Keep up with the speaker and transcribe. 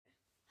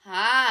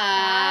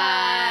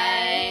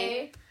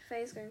Hi.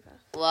 Faye's going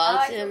fast.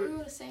 Welcome. I thought we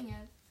were singing.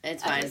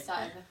 It's Okay, fine.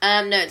 start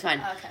No, it's fine.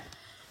 over. Okay.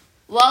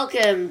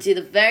 Welcome to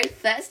the very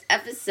first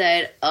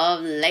episode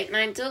of Late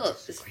Night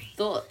Thoughts.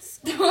 Well,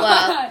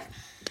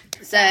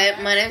 so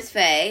my name's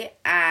Faye,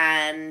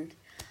 and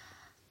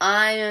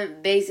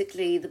I'm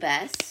basically the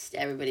best.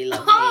 Everybody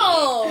loves me.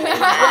 Oh,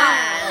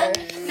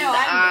 And No,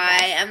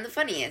 I am the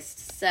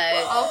funniest. So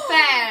Oh,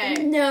 fair.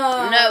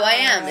 No. no, I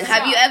am.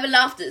 Have you ever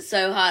laughed at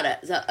so hard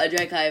at a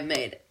joke I have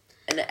made,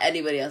 and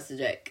anybody else's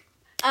joke?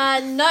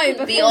 No,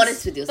 because, Be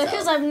honest with yourself.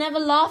 Because I've never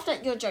laughed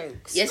at your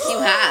jokes. Yes, you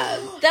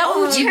have. They're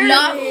all You've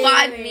terrible.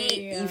 laughed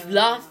You've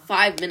laughed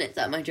 5 minutes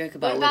at my joke What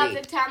about about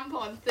Woody. the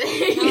tampon I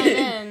thing?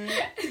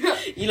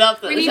 didn't. You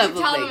laughed at We the need to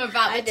sample tell thing. them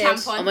about I the did.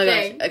 tampon Oh my gosh.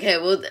 thing. Okay,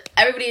 well,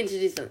 everybody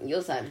introduce them.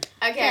 Your time.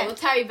 Okay, Okay. we'll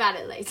tell you about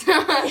it later.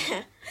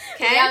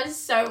 Okay. We have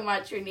so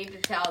much we need to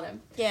tell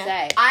them. Yeah.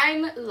 Say.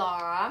 I'm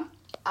Laura.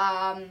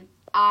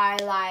 I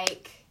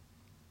like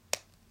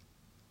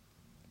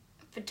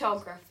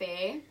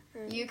photography,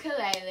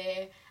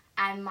 ukulele,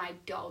 and my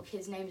dog.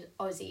 His name's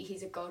Ozzy.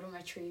 He's a golden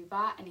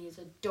retriever, and he's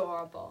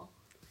adorable.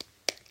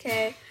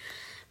 Okay.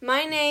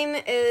 My name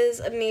is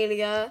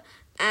Amelia,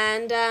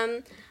 and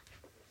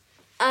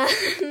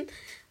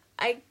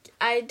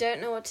I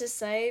don't know what to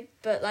say,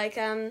 but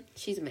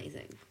She's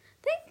amazing.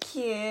 thank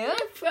you. No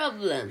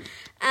problem.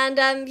 And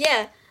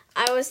yeah,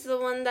 I was the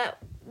one that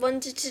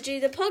wanted to do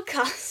the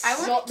podcast. I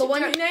wanted Not the to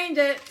one do who it- named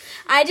it.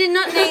 I did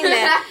not name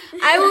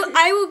it.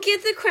 I will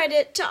give the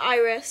credit to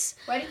Iris.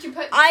 Where did you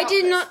put the I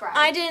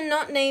chocolate did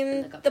not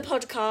name cup. the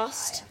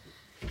podcast,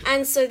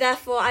 and so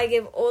therefore I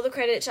give all the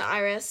credit to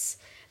Iris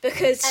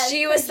because As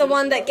she was the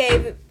one that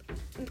usual.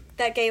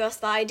 gave us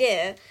the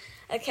idea.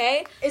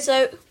 Okay,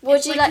 so would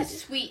It's you like like? a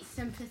sweet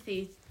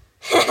sympathy.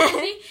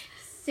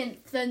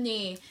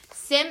 Symphony.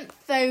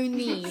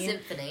 Symphony.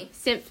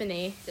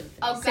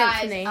 Oh,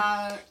 Symphony.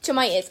 guys, To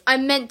my ears.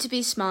 I'm meant to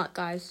be smart,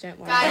 guys. Don't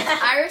worry.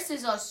 Iris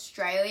is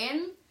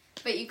Australian,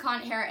 but you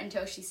can't hear it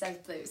until she says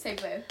blue. Say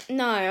blue.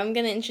 No, I'm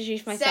going to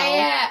introduce myself.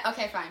 Say it.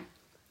 Okay, fine.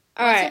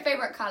 All What's right. your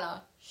favorite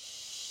color?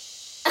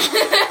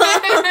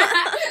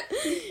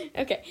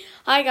 Okay.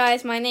 Hi,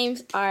 guys. My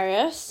name's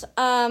Iris.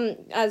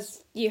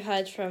 As you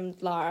heard from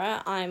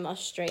Lara, I'm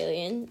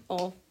Australian,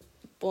 or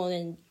born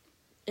in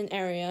an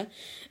area,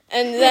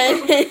 and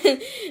then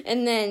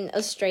and then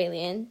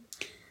Australian,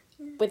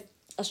 with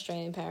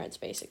Australian parents,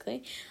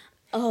 basically.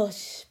 Oh,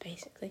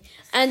 basically.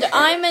 And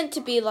I'm meant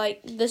to be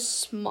like the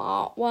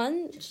smart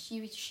one. She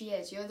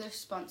is. You're the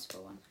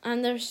responsible one.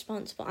 I'm the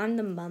responsible. I'm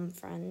the mum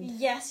friend.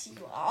 Yes, you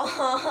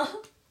are.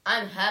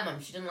 I'm her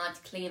mum. She didn't like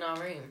to clean our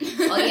room.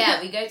 Oh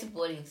yeah, we go to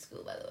boarding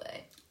school, by the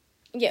way.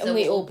 Yeah, So and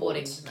we we're all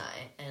boarding board.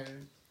 tonight, and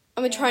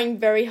And we're trying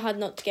very hard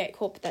not to get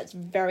caught, but that's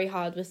very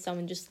hard with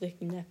someone just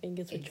licking their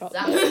fingers with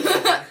chocolate.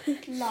 exactly.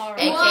 Laura.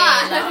 AKA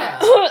What? Laura.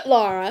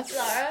 Laura.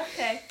 Laura.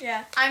 Okay.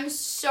 Yeah. I'm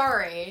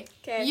sorry.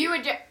 Okay. You were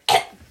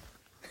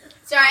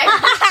sorry,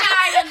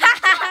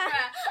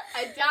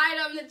 I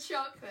died on the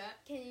chocolate.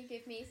 Can you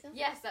give me some?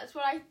 Yes, that's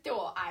what I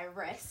thought,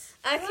 Iris.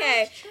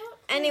 Okay.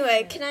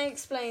 Anyway, can I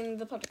explain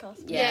the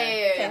podcast? Yeah.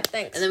 Okay.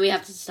 Thanks. And then we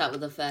have to start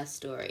with the first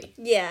story.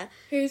 Yeah.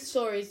 Whose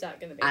story is that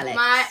going to be? Alex.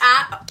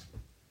 My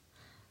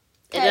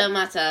It don't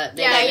matter.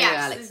 They yeah, don't know who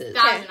yes, Alex is.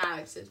 that was an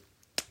Alex's.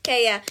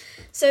 Okay, yeah.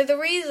 So the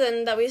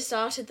reason that we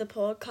started the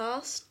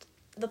podcast,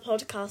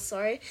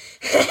 sorry,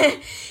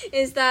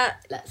 is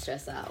that Let's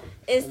stress out.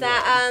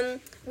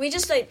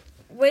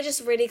 we're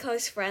just really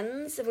close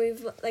friends.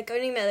 We've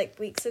only met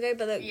weeks ago,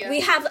 but Yeah.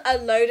 we have a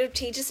load of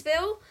teacher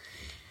spill,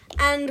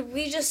 and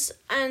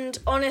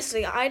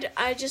honestly,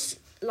 I just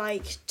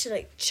like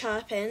to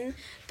chirp in,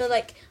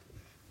 but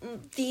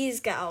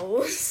these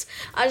girls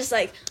are just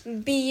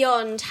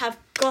beyond have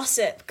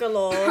gossip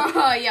galore.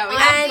 Oh yeah, we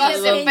And have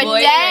Because gossip of a for boy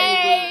days.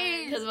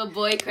 crazy. Because of a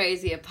boy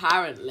crazy,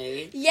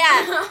 apparently.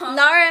 Yeah,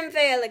 Lara and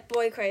Faye are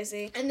boy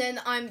crazy. And then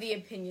I'm the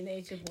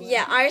opinionated one.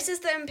 Yeah, Iris is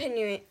the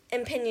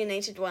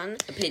opinionated one.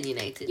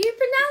 Opinionated. You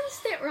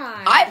pronounced it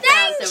right. I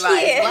pronounced it Thank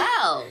right you. as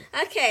well.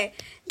 Okay.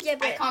 Yeah, I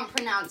but can't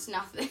pronounce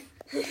nothing.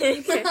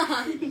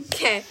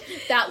 okay.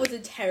 That was a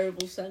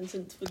terrible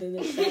sentence within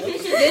itself.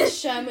 Liz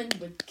Sherman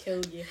would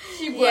kill you.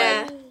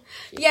 Yeah.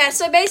 Yeah,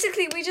 so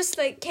basically we just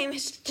came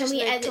just Can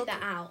we edit talk-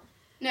 that out?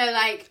 No,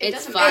 it It's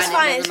doesn't fine. It's matter.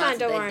 fine, It it's doesn't fine,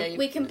 don't matter. worry.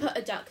 We can put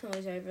a duck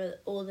noise over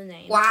all the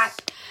names.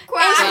 Quack.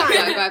 Quack.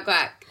 Quack, quack,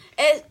 quack.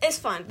 It's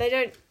fine. They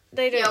don't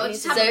Yeah, we'll need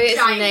just to have So a his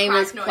giant name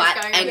quack is noise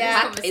Quack, going and on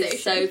in Quack this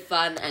is so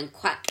fun, and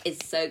Quack is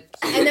so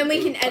cute. And then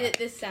we can edit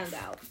this sound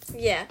out.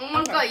 Yeah. Oh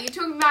my god, you're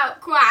talking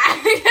about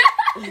quack.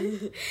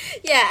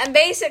 Yeah, and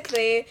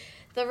basically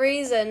the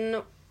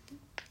reason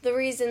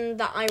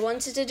that I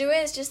wanted to do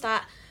it is just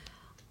that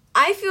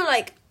I feel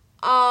like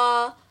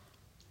our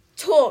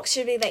talks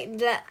should be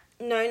let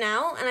known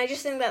out, and I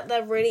just think that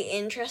they're really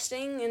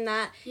interesting in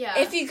that Yeah.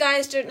 if you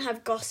guys don't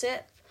have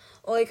gossip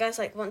or you guys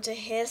want to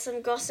hear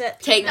some gossip,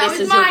 Take That this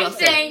was as your my gossip.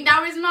 thing.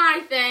 That was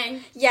my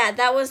thing. yeah,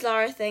 that was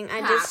Laura's thing.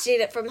 I did Ha.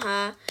 steal it from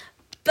her.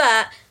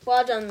 But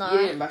well done, You Laura.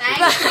 didn't brush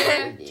your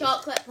Thank teeth.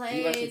 Chocolate, You brushed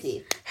your please.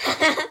 teeth.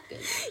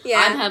 Yeah.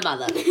 I'm her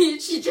mother.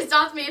 She just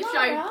asked me if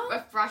I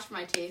Laura? brushed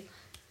my teeth.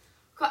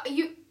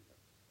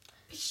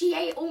 She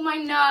ate all my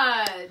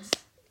nerds.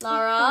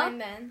 Laura, Fine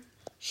then.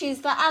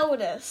 she's the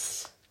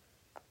eldest.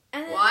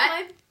 And it's What?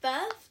 my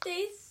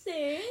birthday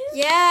soon.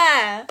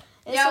 Yeah.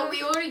 It's Yeah, all-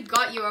 we already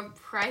got you a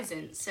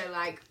present, so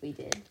like. We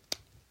did.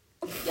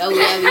 Oh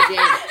yeah, we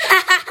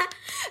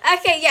did.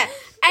 Okay, yeah.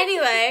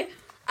 Anyway,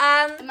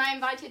 Am I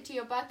invited to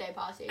your birthday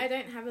party? I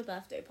don't have a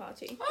birthday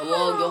party.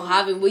 Well, you're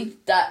having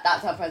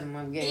that's our present.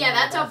 We're getting Yeah,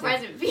 that's our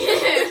present for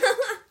you.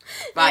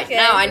 Right Okay.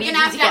 now, I We're need you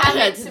gonna to have get to have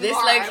her it to this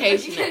tomorrow,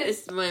 location because at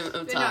this moment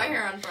of We're not time.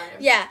 here on Friday.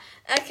 yeah.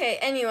 Okay,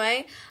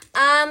 anyway.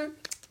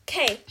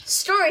 Okay,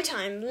 story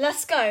time.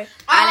 Let's go. Oh,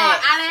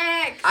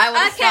 Alex! I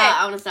want to Okay.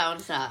 start. I want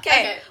to start.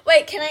 Okay. Okay.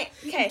 Wait, can I?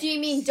 Okay. Do you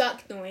mean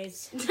duck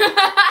noise?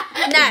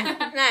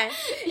 No.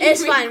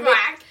 It's fine.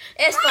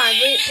 It's fine.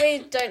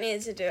 We don't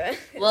need to do it.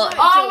 Well,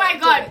 Oh my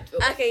god.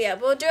 Okay, yeah,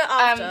 we'll do it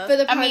after. For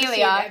the privacy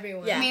Amelia. of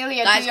everyone. Yeah.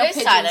 Amelia, guys, do your go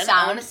pigeon silent.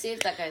 I want sound. to see if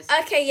that goes.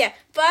 Okay, yeah.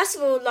 First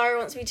of all, Laura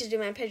wants me to do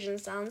my pigeon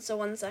sound, so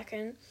 1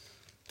 second.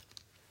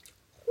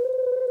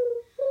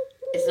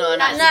 It's not an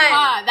That's No. actual.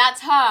 her.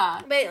 That's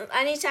her. Wait,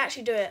 I need to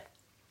actually do it.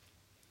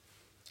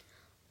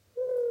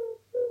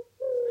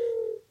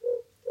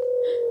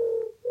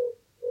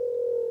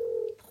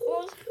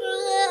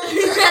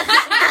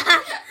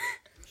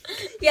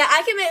 Yeah,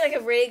 I can make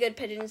like a really good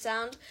pigeon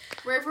sound.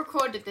 We've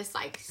recorded this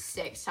like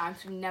 6 times.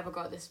 We've never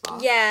got this far.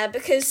 Yeah,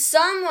 because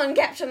someone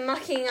kept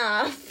mucking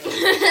up.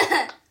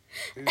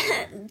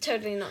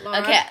 Totally not Laura.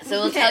 Okay,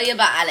 so we'll tell you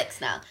about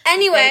Alex now.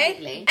 Anyway,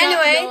 Basically- Duck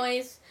anyway,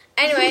 noise.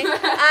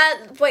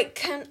 wait,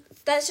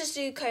 let's just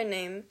do code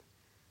name.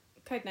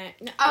 Code name.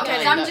 No,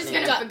 Okay, No, I'm no, just no.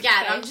 gonna Duck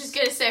forget. I'm face. just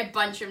gonna say a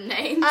bunch of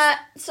names.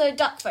 So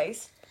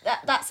Duckface.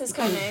 That's his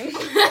code name.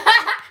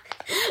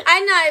 I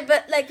know,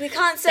 but like we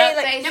can't say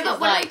like Duckface. no, but is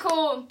what do like- we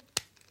call?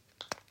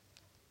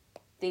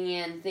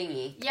 Thingy and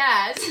thingy.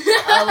 Yes.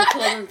 Oh, we'll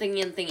call them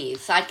thingy and thingy.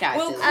 Side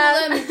characters. We'll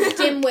call them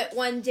Dimwit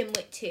 1,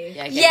 Dimwit 2.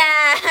 yeah, okay.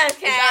 yeah,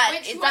 okay. that-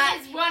 Which is one that-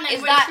 is 1 and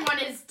is which that- one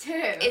is 2?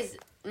 Is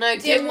no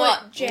Dimwit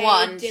Dimwit J,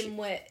 one.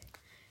 Dimwit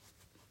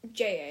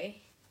JA.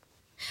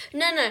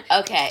 No.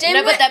 Okay, Dimwit-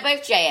 no, but they're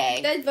both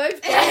JA. They're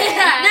both JA.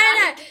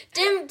 Yeah.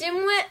 No.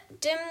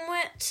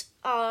 Dimwit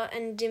R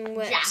and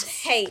Dimwit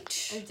Jas.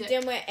 H.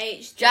 Dimwit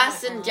H.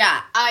 Jas Dimwit and R.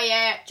 Jack. Oh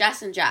yeah.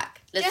 Jas and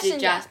Jack. Let's Jas do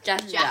and Jas and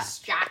Jack.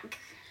 Just Jack.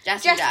 Jas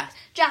and Jas- Jack.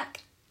 Jack.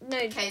 No.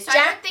 Okay, so I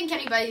Jack. don't think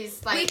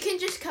anybody's like. We can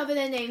just cover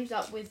their names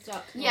up with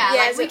duck noise. Yeah,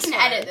 Yes, like, we it's can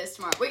fine. edit this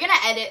tomorrow. We're gonna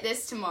edit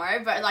this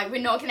tomorrow, but like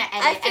we're not gonna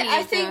edit any I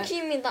of think the.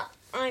 you mean that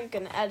I'm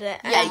gonna edit.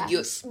 Yeah, and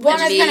you.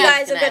 one of me you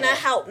guys are can gonna edit.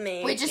 help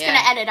me. We're just Yeah.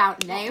 gonna edit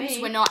out names.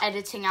 me. We're not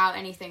editing out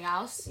anything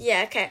else.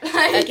 Yeah. Okay.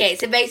 Okay,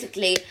 so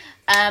basically,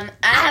 Alex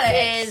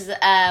Alex. is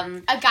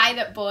A guy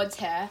that boards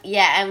her.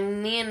 yeah,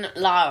 and me and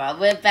Lara,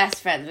 we're best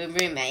friends, we're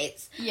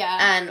roommates, Yeah.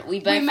 and we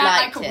both we met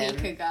liked like a him.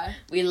 week ago.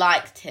 We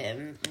liked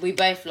him. We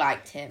both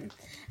liked him,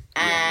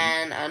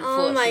 and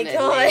Oh my unfortunately,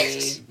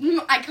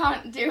 gosh. I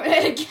can't do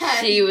it again.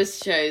 she was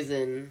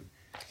chosen.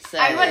 So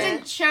I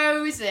wasn't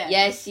chosen.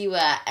 Yes, you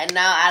were, and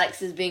now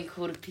Alex is being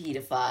called a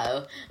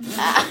paedophile.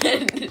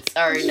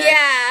 Sorry, no.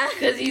 Yeah.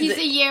 Because He's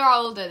a year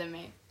older than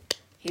me.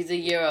 he's a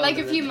year older. Like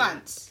a than few me.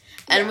 months.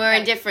 And Yeah, we're in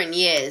like- different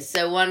years.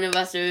 So one of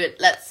us are,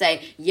 let's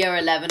say, year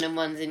 11 and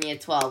one's in year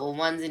 12. Or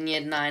one's in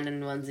year 9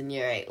 and one's in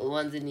year 8. Or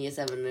one's in year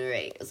 7 or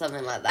 8. Or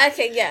something like that.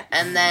 Okay. Yeah.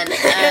 And then,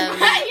 Yeah,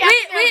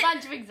 we- a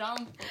bunch of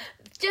examples.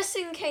 Just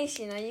in case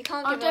you know, you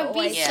can't Oh, give it don't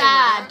away be Yeah. so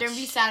sad. much. Don't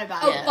be sad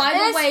about Oh, it. by the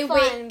It's way, fine,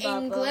 we're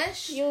Bubba.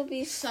 English. You'll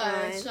be So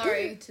fine.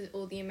 sorry to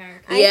all the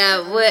Americans.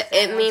 yeah,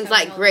 it I'll means tell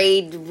like you.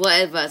 grade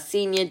whatever.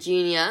 Senior,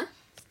 junior.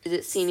 Is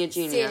it senior,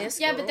 junior? Senior Yeah,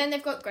 school. but then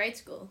they've got grade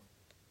school.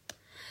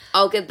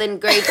 Okay, then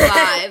grade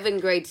 5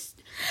 and grade...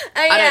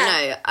 Oh yeah. I don't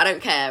know. I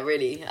don't care,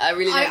 really. I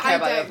really don't care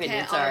about your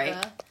opinion, sorry.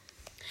 either.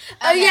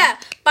 Oh Okay. yeah.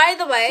 By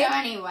the way, So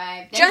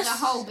anyway, there's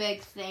Just- a whole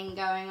big thing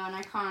going on.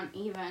 I can't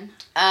even.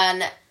 And,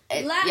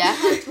 Let yeah.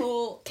 her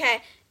talk.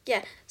 okay.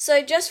 Yeah.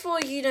 So just for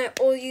you know,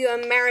 all you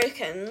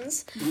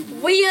Americans,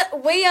 we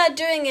are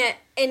doing it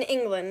in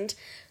England.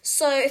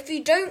 So if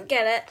you don't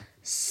get it,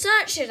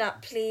 search it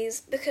up,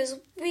 please, because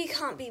we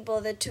can't be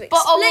bothered to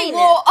explain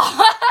it.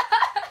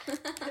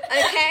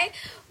 Okay.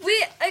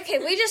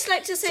 We just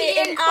like to say Tea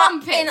it in and our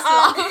crumpets,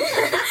 love.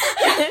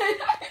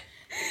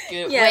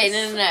 Good. Yes.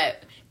 Wait, no.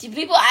 Do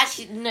people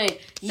actually... No.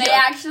 They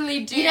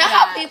actually do You know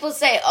that. how people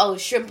say, oh,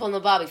 shrimp on the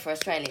barbie for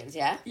Australians,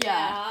 yeah?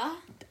 Yeah.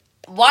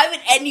 Why would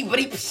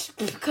anybody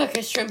cook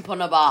a shrimp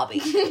on a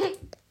barbie?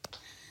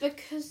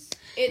 Because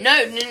it's No.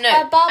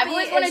 Barbie I've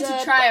always is wanted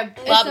to try a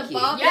Barbecue.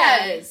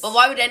 Yes. But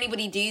why would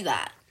anybody do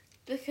that?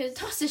 because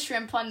Toss a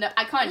shrimp on the.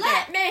 I can't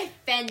let do me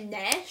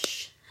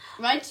finish.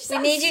 it. Right? We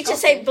need you to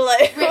say blue.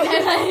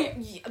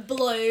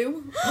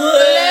 Blue.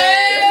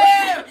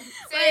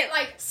 Say it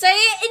like. Say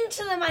it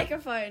into the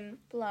microphone.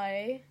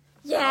 Blow.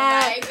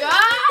 Yeah. Oh my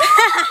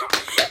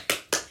god.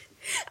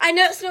 I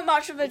know it's not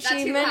much of an That's too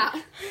achievement.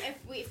 loud.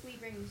 If we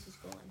bring Mrs.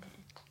 School in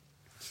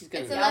here. she's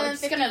gonna. It's Yeah, we're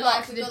just 11:55. gonna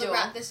lock We've the got to door.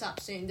 wrap this up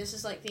soon. This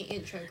is like the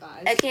intro,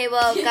 guys. Okay,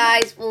 well,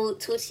 guys, we'll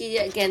talk to you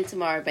again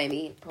tomorrow,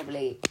 baby.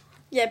 Probably.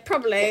 Yeah,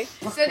 probably.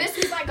 So this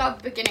is like our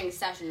beginning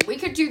session. We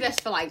could do this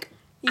for like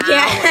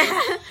Yeah.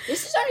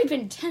 This has only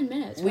been 10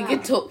 minutes. We wow.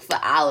 could talk for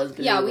hours.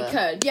 Yeah, we believe it.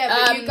 could.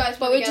 Yeah, but you guys.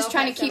 But we're just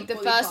trying to keep the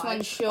first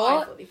one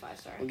short.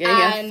 5:45, sorry. We're getting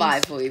at And-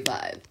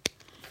 5:45.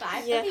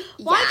 Yeah.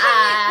 Why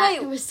can't we-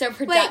 it wait, was so Wait,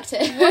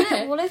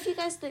 productive. what if you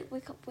guys like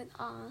wake up with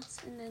us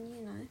and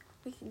then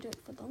we can do it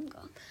for longer?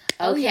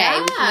 Oh, Okay, yeah.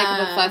 we can wake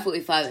up at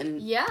 5:45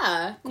 and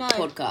yeah. No,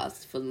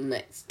 podcast for the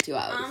next 2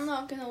 hours. I'm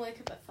not gonna wake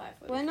up at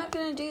 5:45. We're not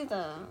gonna do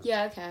that.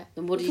 Yeah, okay.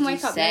 Then what We did can you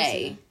wake up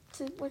say?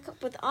 To wake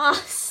up with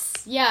us,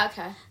 Yeah,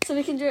 okay. so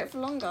we can do it for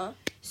longer.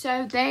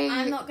 So they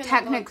I'm not gonna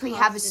technically podcast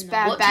have a in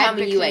spare What bed time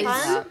are you waking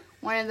because up?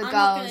 one of the I'm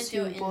not girls gonna do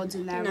who it in boards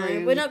in their No,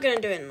 room we're not gonna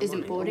do it in the isn't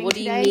morning. boarding What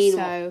do you today, mean?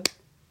 so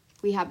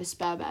we have a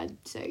spare bed,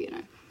 so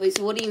Wait,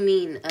 so what do you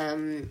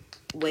mean,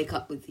 wake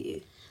up with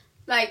you?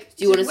 Like,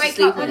 Do you want us to wake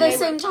sleep up with At you? the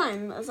same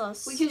time as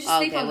us. We can just Oh,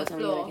 sleep okay, on the what time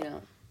are you floor. waking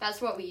up?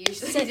 That's what we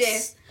usually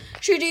Six.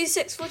 Should we do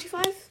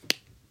 6:45?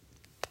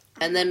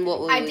 And then what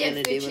were I we did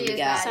going to do when we Fuji's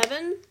get... bed.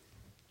 7?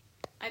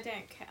 I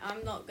don't care.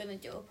 I'm not gonna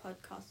do a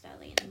podcast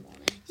early in the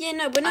morning. Yeah,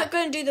 no, we're not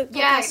gonna do the do.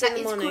 Yeah, podcast in the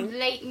it's morning. called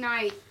late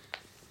night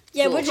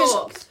Yeah, we're just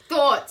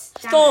thoughts.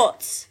 Damn it.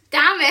 thoughts.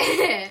 Damn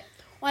it.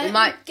 Why We don't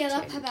might we get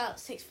up change. about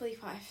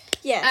 6:45?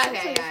 Yeah.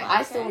 Okay, 6:45. yeah.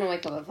 I still want to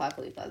wake up at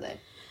 5:45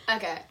 though.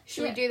 Okay,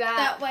 should we Yeah, do that?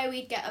 That way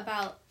we'd get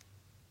about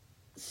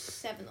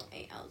 7 or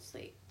 8 hours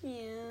sleep.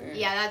 Yeah.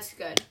 Yeah, that's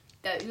good.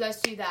 Let's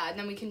do that, and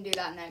then we can do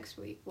that next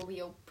week. We'll be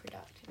all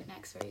productive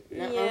next week.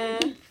 No, Yeah.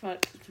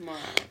 tomorrow.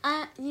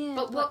 Yeah.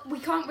 But what we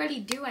can't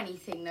really do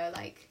anything though.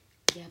 Like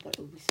Yeah, but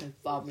it'll be so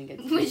fun when we get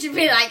to we should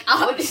be like,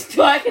 oh, We'll just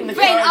work in the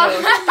paint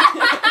corridor.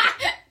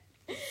 our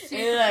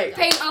You're like,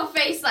 paint our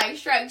face like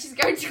Shrek. Just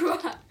go to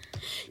work.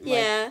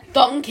 Yeah.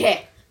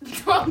 donkey.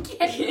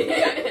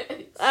 Okay.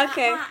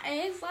 Okay.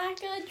 It's like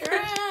a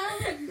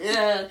drum.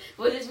 Yeah,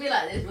 we'll just be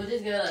like this. We'll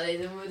just go like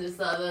this, and we'll just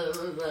start.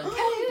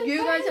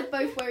 You guys are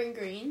both wearing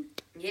green.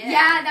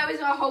 Yeah, that was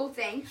our whole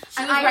thing.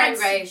 She And was I wearing had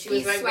grey. She was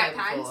these wearing grey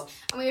sweatpants, before.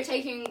 and we were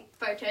taking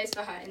photos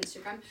for her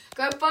Instagram.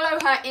 Go follow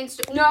her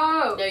Insta.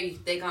 No. No, they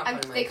can't. Follow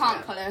my They can't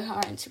Instagram. follow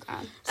her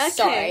Instagram. Okay.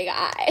 Sorry,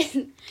 guys.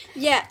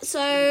 Yeah.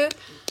 So,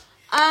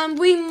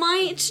 we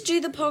might do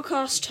the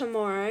podcast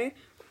tomorrow.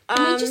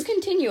 Can we just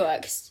continue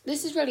it? 'Cause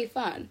this is really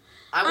fun.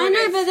 I wanna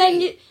know, go but then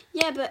sleep.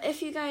 but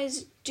if you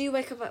guys do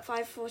wake up at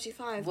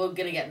 5:45, We're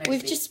gonna get no We've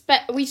sleep.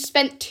 just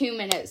spent 2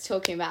 minutes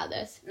talking about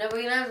this. No,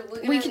 we're gonna.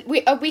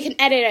 We can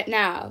edit it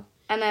now,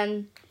 and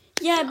then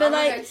yeah, but I'm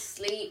gonna go like, to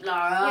sleep,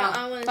 Lara.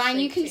 I want to fine.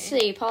 You can too.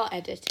 sleep. I'll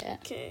edit it.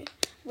 okay,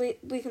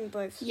 we can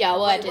both. Yeah,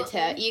 we'll Wait, edit what-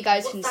 it. You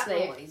guys what's can that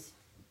sleep. Noise?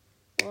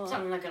 What?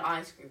 Sounding like an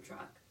ice cream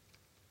truck.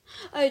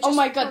 Oh, Oh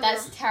my god,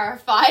 that's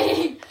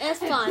terrifying. It's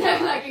fine.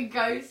 Like a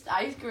ghost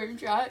ice cream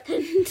truck.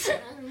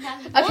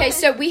 Okay,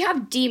 so we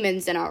have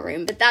demons in our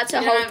room, but that's a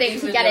We whole don't thing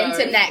have to demons get in our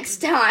into room. next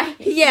time.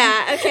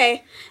 Yeah.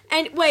 Okay.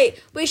 And wait,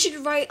 we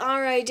should write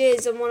our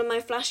ideas on one of my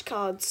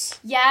flashcards.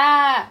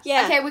 Yeah.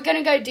 Yeah. Okay, we're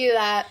gonna go do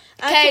that.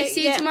 Okay,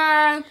 see you yeah.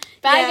 tomorrow.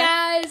 Bye,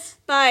 Yeah. guys.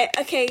 Bye.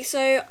 Okay,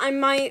 so I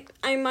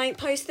might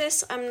post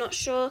this. I'm not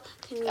sure.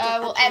 Can you get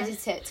We'll that down?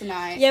 edit it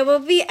tonight. Yeah, we'll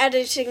be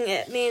editing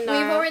it. Me and We've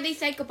Lara. already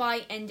said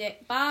goodbye. End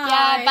it. Bye.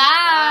 Yeah, bye.